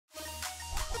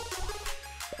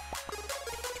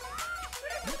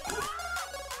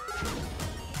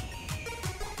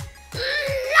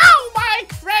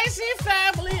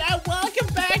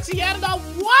to yet another.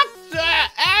 What the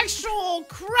actual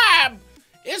crap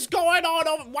is going on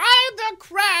over? Why the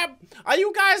crap are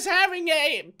you guys having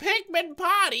a Pikmin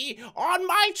party on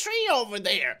my tree over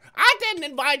there? I didn't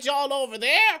invite y'all over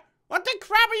there. What the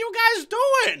crap are you guys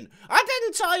doing? I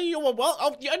didn't tell you were well.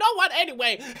 Oh, you know what?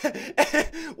 Anyway,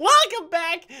 welcome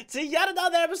back to yet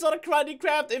another episode of CRUNDEE.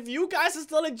 If you guys are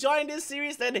still enjoying this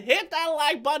series, then hit that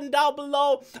like button down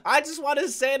below. I just want to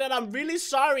say that I'm really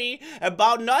sorry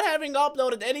about not having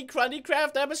uploaded any CRUNDEE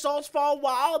episodes for a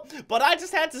while, but I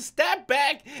just had to step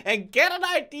back and get an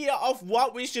idea of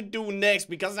what we should do next,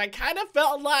 because I kind of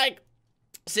felt like,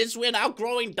 since we're now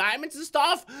growing diamonds and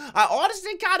stuff, I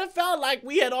honestly kind of felt like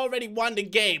we had already won the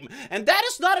game. And that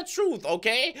is not a truth,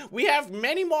 okay? We have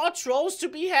many more trolls to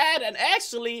be had, and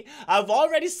actually, I've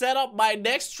already set up my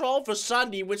next troll for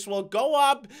Sunday, which will go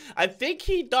up. I think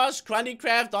he does CRUNDEE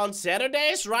on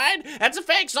Saturdays, right? That's a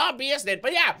fake zombie, isn't it?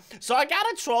 But yeah, so I got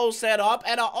a troll set up,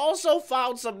 and I also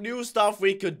found some new stuff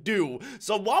we could do.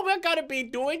 So what we're gonna be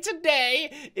doing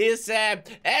today is,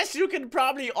 as you can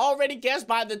probably already guess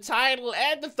by the title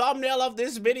and the thumbnail of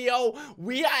this video,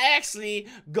 we are actually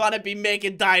gonna be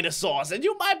making dinosaurs. And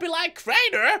you might be like,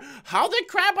 Crainer, how the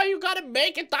crap are you gonna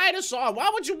make a dinosaur? Why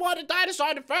would you want a dinosaur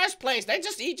in the first place? They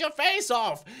just eat your face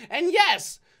off. And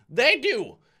yes, they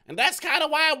do. And that's kind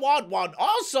of why I want one.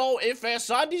 Also, if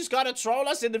Sunday's gonna troll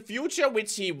us in the future,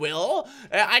 which he will,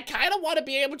 I kind of want to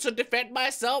be able to defend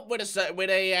myself with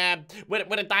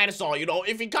a dinosaur. You know,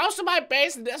 if he comes to my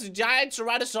base and there's a giant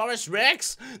Tyrannosaurus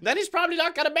Rex, then he's probably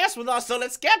not gonna mess with us. So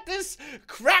let's get this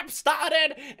crap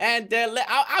started, and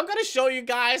I'm gonna show you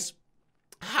guys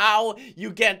how you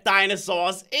get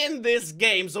dinosaurs in this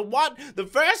game. So the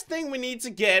first thing we need to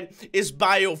get is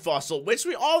biofossil, which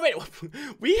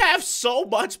we have so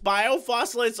much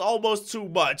biofossil, it's almost too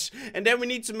much. And then we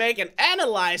need to make an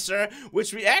analyzer,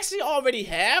 which we actually already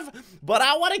have, but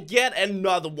I want to get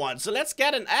another one. So let's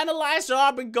get an analyzer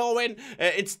up and going.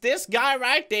 It's this guy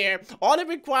right there. All it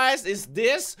requires is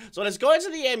this. So let's go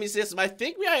into the enemy system. I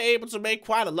think we are able to make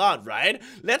quite a lot, right?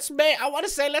 Let's make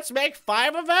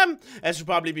 5 of them. That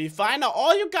should probably be fine. Now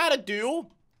all you gotta do,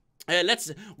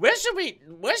 where should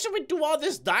we do all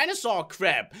this dinosaur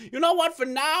crap? You know what, for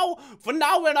now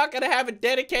we're not gonna have a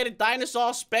dedicated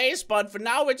dinosaur space, but for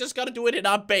now we're just gonna do it in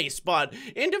our base. But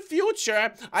in the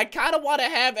future, I kind of want to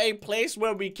have a place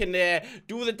where we can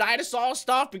do the dinosaur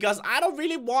stuff, because I don't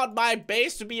really want my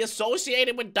base to be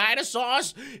associated with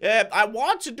dinosaurs. I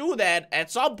want to do that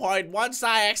at some point once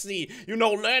I actually, you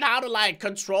know, learn how to like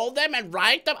control them and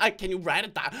ride them. Can you ride a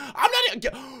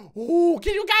dinosaur? Oh,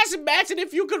 can you guys imagine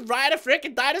if you could ride a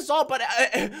freaking dinosaur? But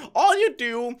all you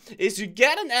do is you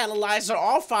get an analyzer,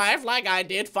 or 5 like I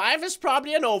did. 5 is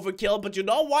probably an overkill, but you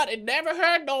know what? It never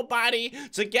hurt nobody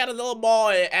to get a little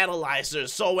more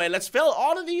analyzers. So let's fill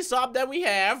all of these up that we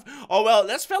have. Oh well,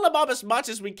 let's fill them up as much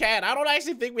as we can. I don't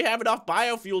actually think we have enough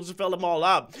biofuels to fill them all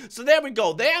up. So there we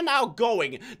go. They are now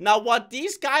going. Now what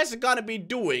these guys are gonna be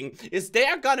doing is they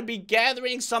are gonna be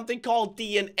gathering something called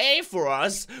DNA for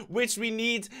us, which we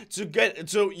need to get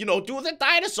to, you know, do the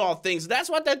dinosaur things.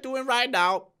 That's what they're doing right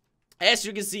now. As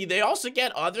you can see, they also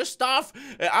get other stuff.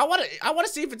 I want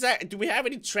to see if it's do we have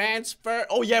any transfer?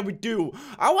 Oh yeah, we do.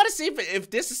 I want to see if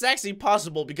this is actually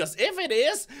possible, because if it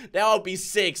is, that would be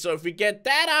sick. So if we get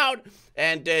that out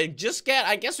and I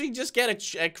guess we just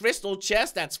get a crystal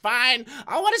chest, that's fine.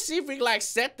 I want to see if we like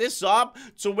set this up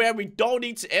to where we don't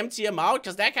need to empty them out,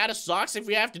 because that kind of sucks if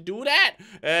we have to do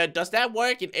that. Does that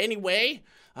work in any way?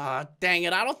 Dang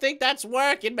it, I don't think that's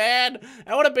working, man.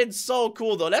 That would have been so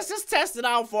cool, though. Let's just test it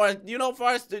out for, you know,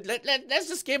 first. Let's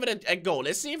just give it a go.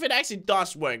 Let's see if it actually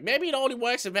does work. Maybe it only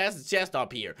works if it has the chest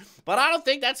up here. But I don't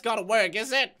think that's gonna work,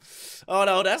 is it? Oh,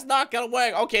 no, that's not gonna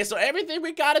work. Okay, so everything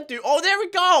we gotta do. Oh, there we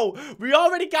go. We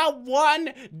already got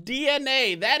 1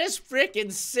 DNA. That is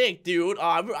freaking sick, dude.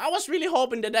 I was really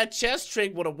hoping that chest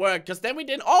trick would have worked, because then we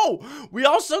didn't. Oh, we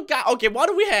also got, okay, what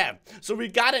do we have? So we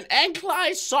got an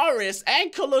Ankylosaurus,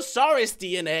 Ankylosaurus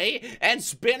DNA, and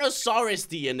Spinosaurus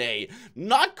DNA.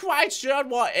 Not quite sure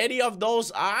what any of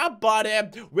those are, but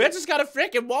we're just gonna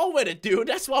freaking roll with it, dude.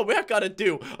 That's what we're gonna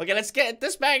do. Okay, let's get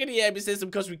this back in the enemy system,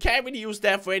 because we can't really use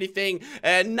that for anything.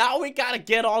 And now we gotta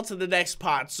get on to the next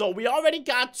part. So we already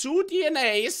got 2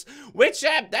 DNAs, which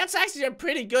that's actually a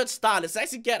pretty good start. Let's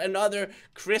actually get another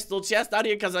crystal chest out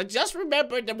here, because I just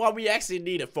remembered what we actually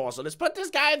need it for. So let's put this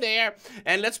guy there,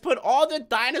 and let's put all the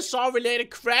dinosaur related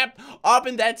crap up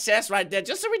open that chest right there,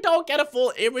 just so we don't get a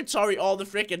full inventory all the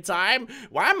freaking time.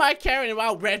 Why am I carrying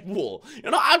around red wool?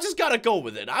 You know, I'm just gonna go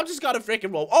with it. I'm just gonna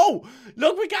freaking roll. Oh,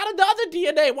 look, we got another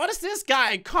DNA. What is this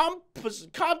guy?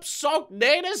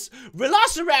 Compsognatus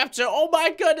Velociraptor. Oh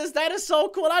my goodness, that is so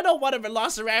cool. I know what a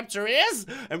Velociraptor is.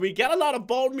 And we get a lot of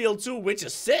bone meal too, which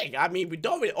is sick. I mean, we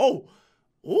don't really... Oh,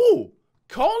 ooh,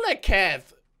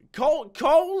 Colecath.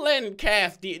 Colon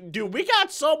calf, dude, we got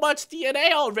so much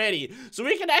DNA already, so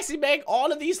we can actually make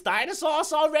all of these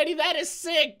dinosaurs already. That is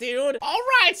sick, dude.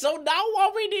 Alright, so now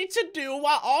what we need to do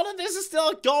while all of this is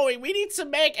still going, we need to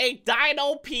make a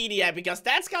Dinopedia, because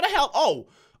that's gonna help. Oh,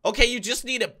 okay, you just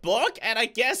need a book and I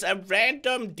guess a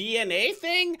random DNA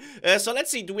thing. So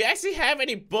let's see, do we actually have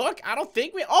any book? I don't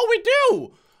think we... Oh, we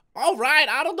do! Alright,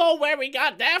 I don't know where we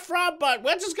got that from, but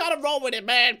we're just gonna roll with it,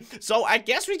 man. So I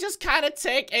guess we just kind of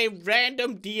take a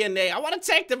random DNA. I want to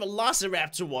take the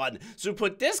Velociraptor one. So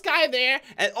put this guy there,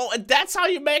 and oh, and that's how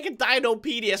you make a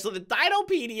Dinopedia. So the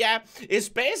Dinopedia is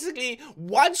basically,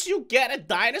 once you get a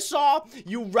dinosaur,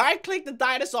 you right-click the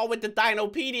dinosaur with the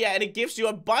Dinopedia, and it gives you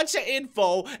a bunch of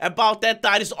info about that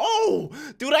dinosaur. Oh,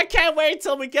 dude, I can't wait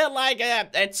till we get like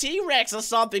a T-Rex or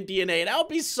something DNA. That would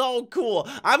be so cool.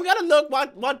 I'm gonna look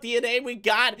what DNA we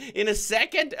got in a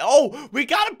second. Oh, we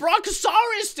got a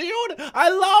Bronchosaurus, dude.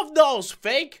 I love those.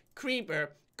 Fake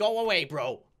creeper. Go away,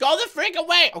 bro. Go the frick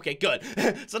away. Okay, good.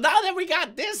 So now that we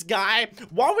got this guy,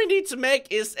 what we need to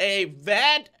make is a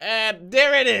vet.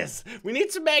 There it is. We need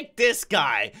to make this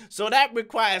guy. So that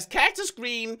requires cactus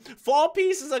green, 4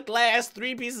 pieces of glass,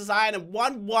 3 pieces of iron, and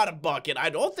 1 water bucket.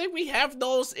 I don't think we have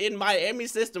those in my ME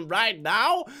system right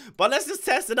now, but let's just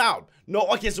test it out. No,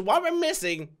 okay, so what we're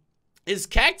missing is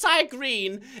cacti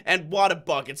green and water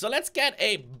bucket. So let's get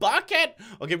a bucket.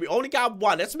 Okay, we only got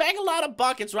 1. Let's make a lot of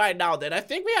buckets right now then. I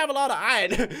think we have a lot of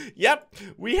iron. Yep,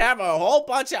 we have a whole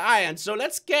bunch of iron. So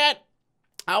let's get...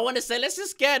 I want to say, let's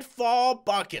just get 4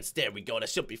 buckets. There we go. That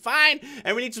should be fine.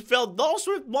 And we need to fill those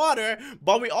with water.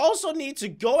 But we also need to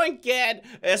go and get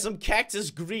some cactus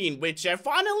green, which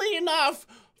funnily enough,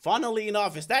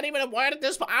 is that even a word at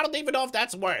this point? I don't even know if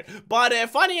that's a word. But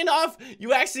funny enough,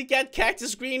 you actually get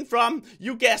cactus green from,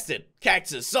 you guessed it,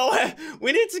 cactus. So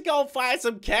we need to go find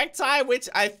some cacti, which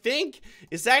I think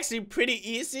is actually pretty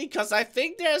easy, because I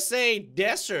think there's a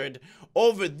desert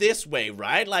over this way,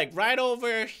 right? Like right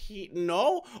over here.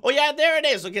 No? Oh yeah, there it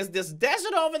is. Okay, there's this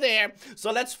desert over there.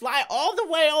 So let's fly all the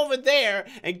way over there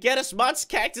and get as much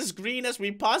cactus green as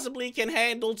we possibly can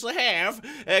handle to have.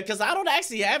 Because I don't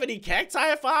actually have any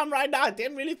cacti farm right now. I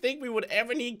didn't really think we would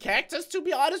ever need cactus, to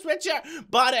be honest with you.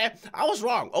 But I was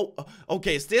wrong. Oh,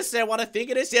 okay, is this what I think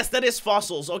it is? Yes, that is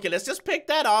fossils. Okay, let's just pick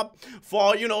that up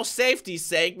for, you know, safety's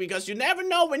sake, because you never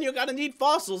know when you're gonna need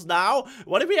fossils now.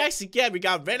 What did we actually get? We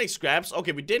got relic scraps.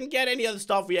 Okay, we didn't get any other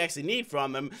stuff we actually need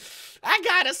from him. That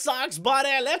kinda sucks, but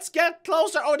let's get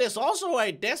closer. Oh, there's also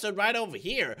a desert right over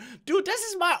here. Dude, this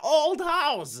is my old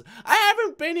house. I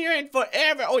haven't been here in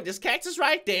forever. Oh, there's cactus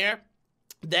right there.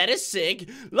 That is sick.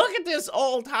 Look at this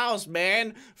old house,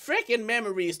 man. Freaking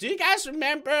memories. Do you guys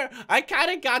remember? I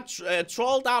kind of got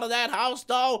trolled out of that house,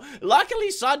 though. Luckily,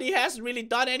 Sunday hasn't really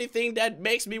done anything that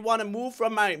makes me want to move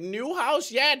from my new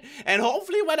house yet. And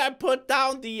hopefully, when I put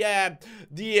down the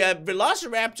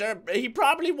Velociraptor, he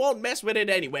probably won't mess with it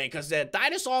anyway, because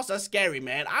dinosaurs are scary,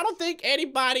 man. I don't think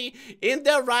anybody in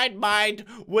their right mind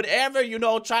would ever, you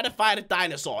know, try to fight a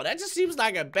dinosaur. That just seems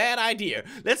like a bad idea.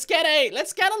 Let's get a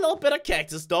little bit of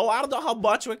cactus, though. I don't know how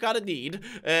much we're gonna need.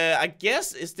 I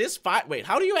guess, is this fine? Wait,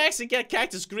 how do you actually get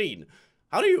cactus green?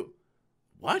 How do you...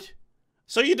 What?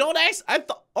 So you don't actually...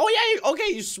 Oh yeah,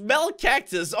 okay, you smell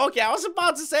cactus. Okay, I was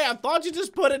about to say, I thought you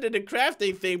just put it in the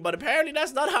crafting thing, but apparently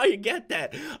that's not how you get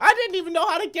that. I didn't even know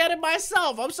how to get it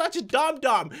myself. I'm such a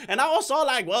dum-dum. And I was all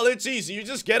like, well, it's easy. You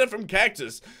just get it from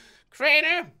cactus.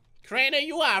 Crainer,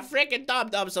 you are a freaking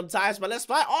dum-dum sometimes, but let's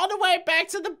fly all the way back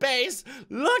to the base.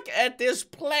 Look at this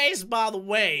place, by the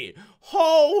way.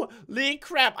 Holy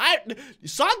crap.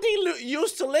 Sunday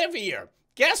used to live here.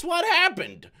 Guess what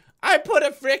happened? I put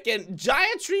a freaking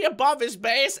giant tree above his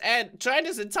base and turned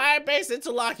his entire base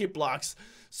into lucky blocks.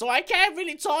 So I can't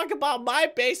really talk about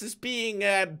my base as being,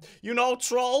 you know,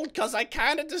 trolled, because I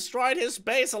kind of destroyed his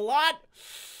base a lot.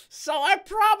 So I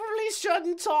probably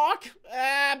shouldn't talk.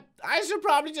 I should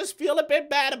probably just feel a bit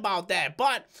bad about that.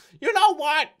 But you know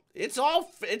what? It's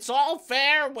all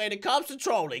fair when it comes to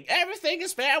trolling. Everything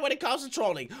is fair when it comes to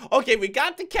trolling. Okay, we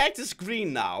got the cactus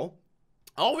green now.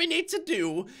 All we need to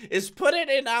do is put it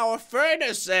in our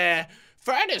furnace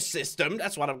furnace system.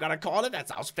 That's what I'm gonna call it. That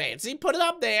sounds fancy. Put it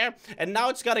up there, and now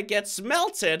it's gonna get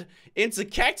smelted into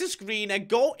cactus green and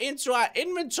go into our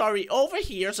inventory over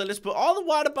here. So let's put all the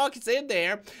water buckets in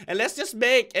there, and let's just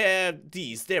make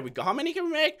these. There we go. How many can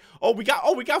we make? Oh, we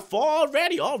got 4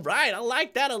 already. All right, I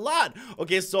like that a lot.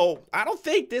 Okay, so I don't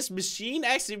think this machine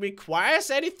actually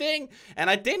requires anything, and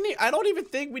I don't even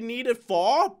think we needed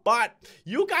 4. But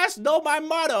you guys know my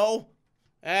motto.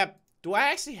 Do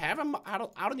I actually have a I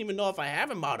don't even know if I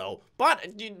have a motto. But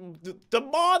the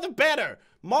more the better.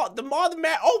 The more the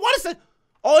merrier. Oh, what is it?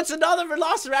 Oh, it's another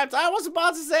Velociraptor. I was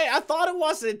about to say, I thought it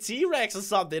was a T-Rex or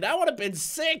something. That would have been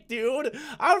sick, dude.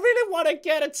 I really want to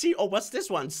get a T... Oh, what's this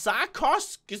one?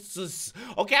 Sarcoscus.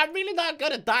 Okay, I'm really not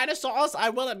good at dinosaurs.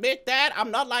 I will admit that. I'm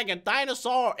not like a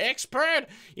dinosaur expert,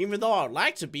 even though I'd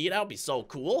like to be. That would be so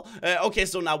cool. Okay,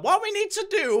 so now what we need to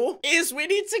do is we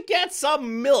need to get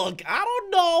some milk. I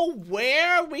don't know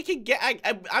where we can get...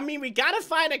 I mean, we gotta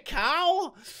find a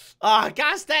cow.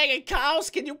 Gosh dang it,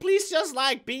 cows. Can you please just,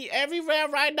 like, be everywhere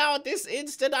right now at this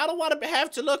instant? I don't want to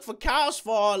have to look for cows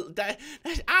for that.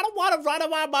 I don't want to run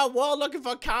around my world looking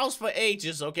for cows for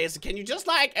ages, okay? So can you just,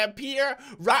 like, appear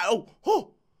right...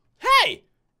 Oh, hey,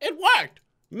 it worked.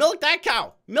 Milk that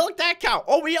cow. Milk that cow.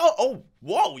 Oh,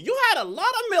 whoa, you had a lot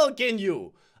of milk in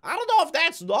you. I don't know if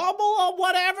that's normal or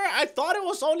whatever. I thought it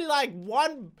was only, like,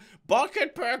 1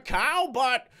 bucket per cow,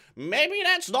 but... maybe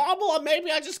that's normal, or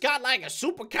maybe I just got like a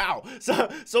super cow.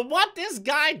 So what this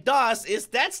guy does is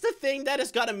that's the thing that is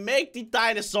gonna make the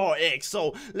dinosaur egg.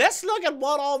 So let's look at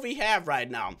what all we have right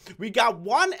now. We got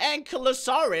 1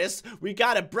 Ankylosaurus, we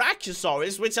got a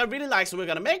Brachiosaurus, which I really like, so we're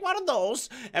gonna make one of those.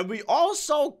 And we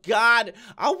also got,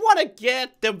 I wanna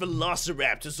get the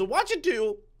Velociraptor. So what you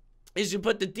do is you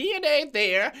put the DNA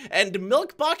there and the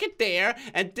milk bucket there,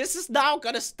 and this is now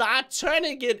gonna start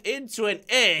turning it into an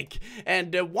egg.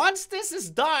 And once this is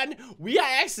done, we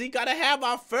are actually gonna have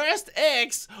our first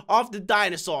eggs of the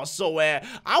dinosaur. So I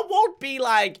won't be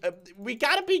like, we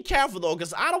gotta be careful though,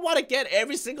 because I don't want to get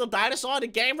every single dinosaur in the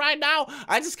game right now.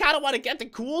 I just kind of want to get the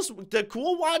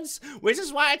cool ones, which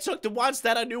is why I took the ones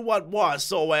that I knew what was.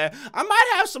 So I might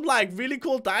have some like really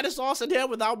cool dinosaurs in here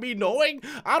without me knowing.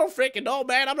 I don't freaking know,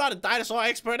 man. I'm not a dinosaur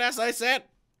expert, as I said.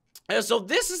 So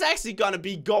this is actually gonna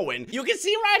be going. You can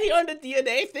see right here on the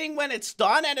DNA thing when it's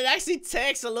done, and it actually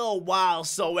takes a little while.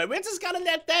 So we're just gonna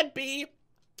let that be.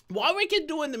 What we can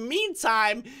do in the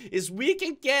meantime is we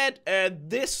can get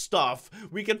this stuff.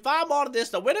 We can farm all of this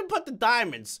stuff. Where did we put the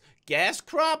diamonds? Gas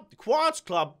crop, quartz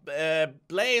club,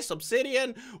 blaze,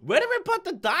 obsidian. Where did we put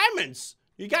the diamonds?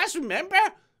 You guys remember?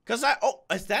 Cause oh,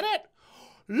 is that it?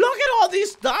 Look at all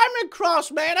these diamond crops,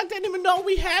 man. I didn't even know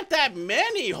we had that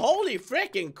many. Holy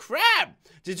freaking crap.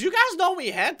 Did you guys know we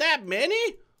had that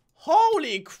many?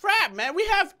 Holy crap, man. We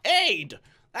have 8.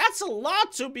 That's a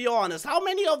lot, to be honest. How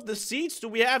many of the seeds do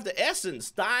we have? The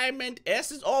essence, diamond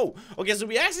essence. Oh, okay, so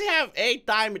we actually have 8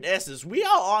 diamond essence. We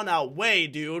are on our way,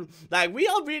 dude. Like, we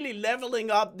are really leveling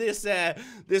up this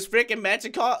this freaking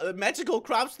magical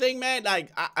crops thing, man.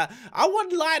 Like, I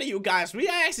wouldn't lie to you guys. We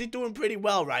are actually doing pretty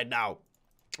well right now.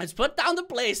 Let's put down the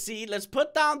blaze seed. Let's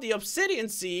put down the obsidian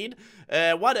seed.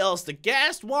 What else? The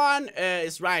gas one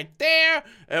is right there.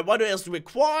 What else do we?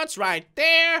 Quartz right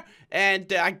there.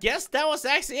 And I guess that was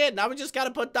actually it. Now we just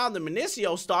gotta put down the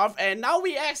Minicio stuff. And now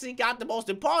we actually got the most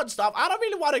important stuff. I don't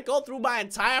really want to go through my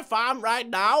entire farm right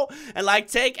now and like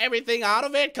take everything out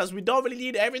of it, because we don't really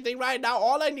need everything right now.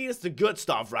 All I need is the good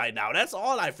stuff right now. That's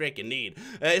all I freaking need.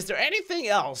 Is there anything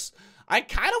else? I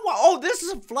kind of want... oh, this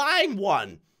is a flying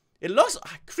one. It looks...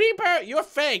 Creeper, you're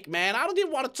fake, man. I don't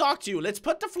even want to talk to you. Let's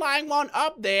put the flying one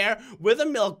up there with a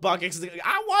milk bucket.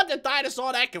 I want the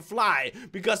dinosaur that can fly.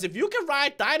 Because if you can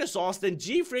ride dinosaurs, then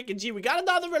G freaking G. We got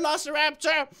another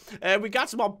Velociraptor. We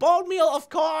got some more bone meal, of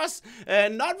course.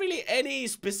 Not really any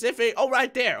specific... oh,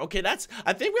 right there. Okay, that's...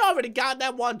 I think we already got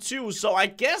that one, too. So I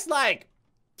guess, like...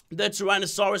 the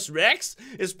Tyrannosaurus Rex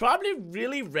is probably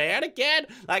really rare to get.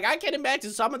 Like, I can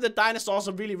imagine some of the dinosaurs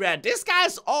are really rare. This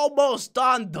guy's almost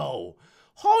done, though.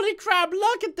 Holy crap,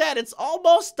 look at that. It's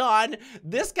almost done.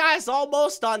 This guy's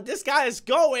almost done. This guy is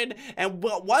going. And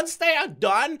once they are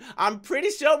done, I'm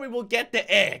pretty sure we will get the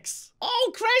eggs.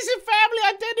 Oh, Crazie Family,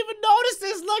 I didn't even notice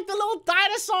this. Look, the little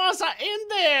dinosaurs are in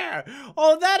there.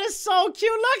 Oh, that is so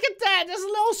cute. Look at that. There's a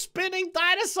little spinning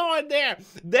dinosaur in there.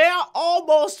 They are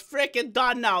almost freaking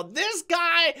done now. This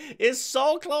guy is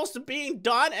so close to being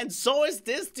done, and so is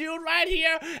this dude right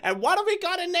here. And what are we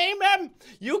gonna name him?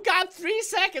 You got 3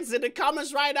 seconds in the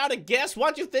comments right now to guess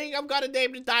what you think I'm gonna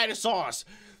name the dinosaurs.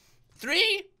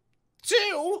 3,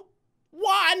 2,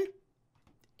 1.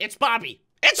 It's Bobby.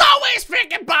 It's always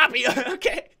freaking Bobby,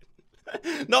 okay?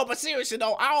 No, but seriously,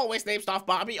 though, I always name stuff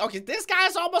Bobby. Okay, this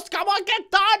guy's almost, come on,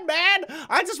 get done, man.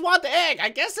 I just want the egg. I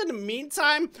guess in the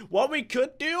meantime, what we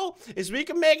could do is we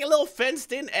can make a little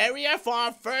fenced-in area for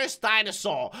our first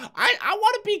dinosaur. I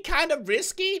want to be kind of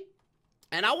risky.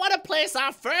 And I want to place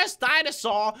our first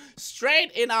dinosaur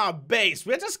straight in our base.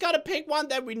 We're just going to pick one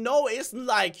that we know isn't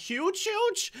like huge.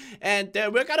 And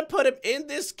we're going to put him in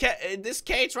this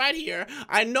cage right here.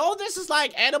 I know this is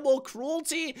like animal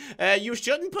cruelty. You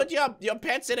shouldn't put your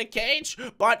pets in a cage.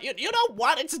 But you know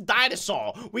what? It's a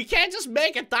dinosaur. We can't just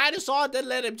make a dinosaur and then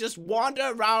let him just wander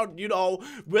around, you know,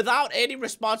 without any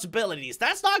responsibilities.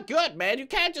 That's not good, man. You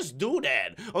can't just do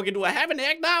that. Okay, do I have an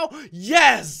egg now?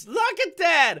 Yes! Look at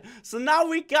that! So now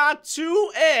we got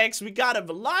 2 eggs. We got a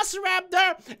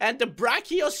velociraptor and the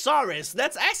brachiosaurus.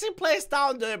 Let's actually place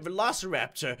down the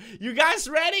velociraptor. You guys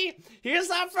ready?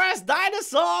 Here's our first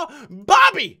dinosaur,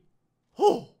 Bobby.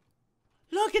 Oh,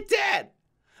 look at that.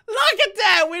 Look at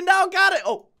that. We now got it.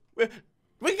 Oh, we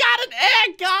got an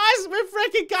egg, guys. We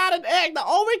freaking got an egg. Now,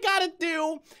 all we gotta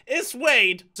do is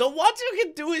wait. So what you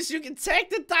can do is you can take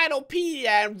the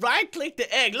Dinopedia and right-click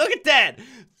the egg. Look at that.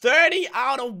 30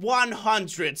 out of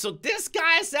 100. So this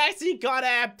guy's actually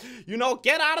gonna, you know,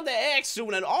 get out of the egg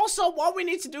soon. And also what we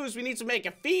need to do is we need to make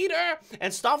a feeder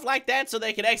and stuff like that so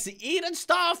they can actually eat and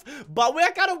stuff. But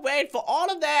we're gonna wait for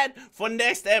all of that for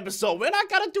next episode. We're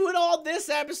not gonna do it all this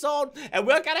episode. And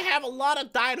we're gonna have a lot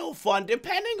of dino fun.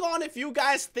 Depending on if you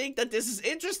guys think that this is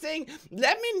interesting,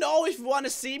 let me know if you want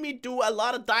to see me do a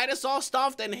lot of dinosaur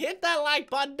stuff. Then hit that like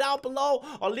button down below.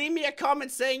 Or leave me a comment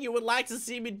saying you would like to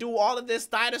see me do all of this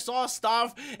dinosaur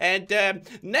stuff. And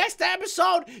next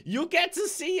episode you get to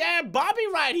see Bobby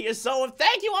right here. So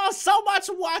thank you all so much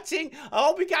for watching. I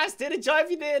hope you guys did enjoy.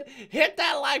 If you did, hit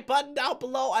that like button down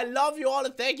below. I love you all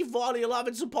and thank you for all your love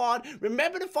and support.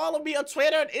 Remember to follow me on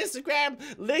Twitter and Instagram,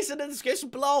 links in the description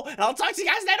below, and I'll talk to you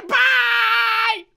guys later. Bye.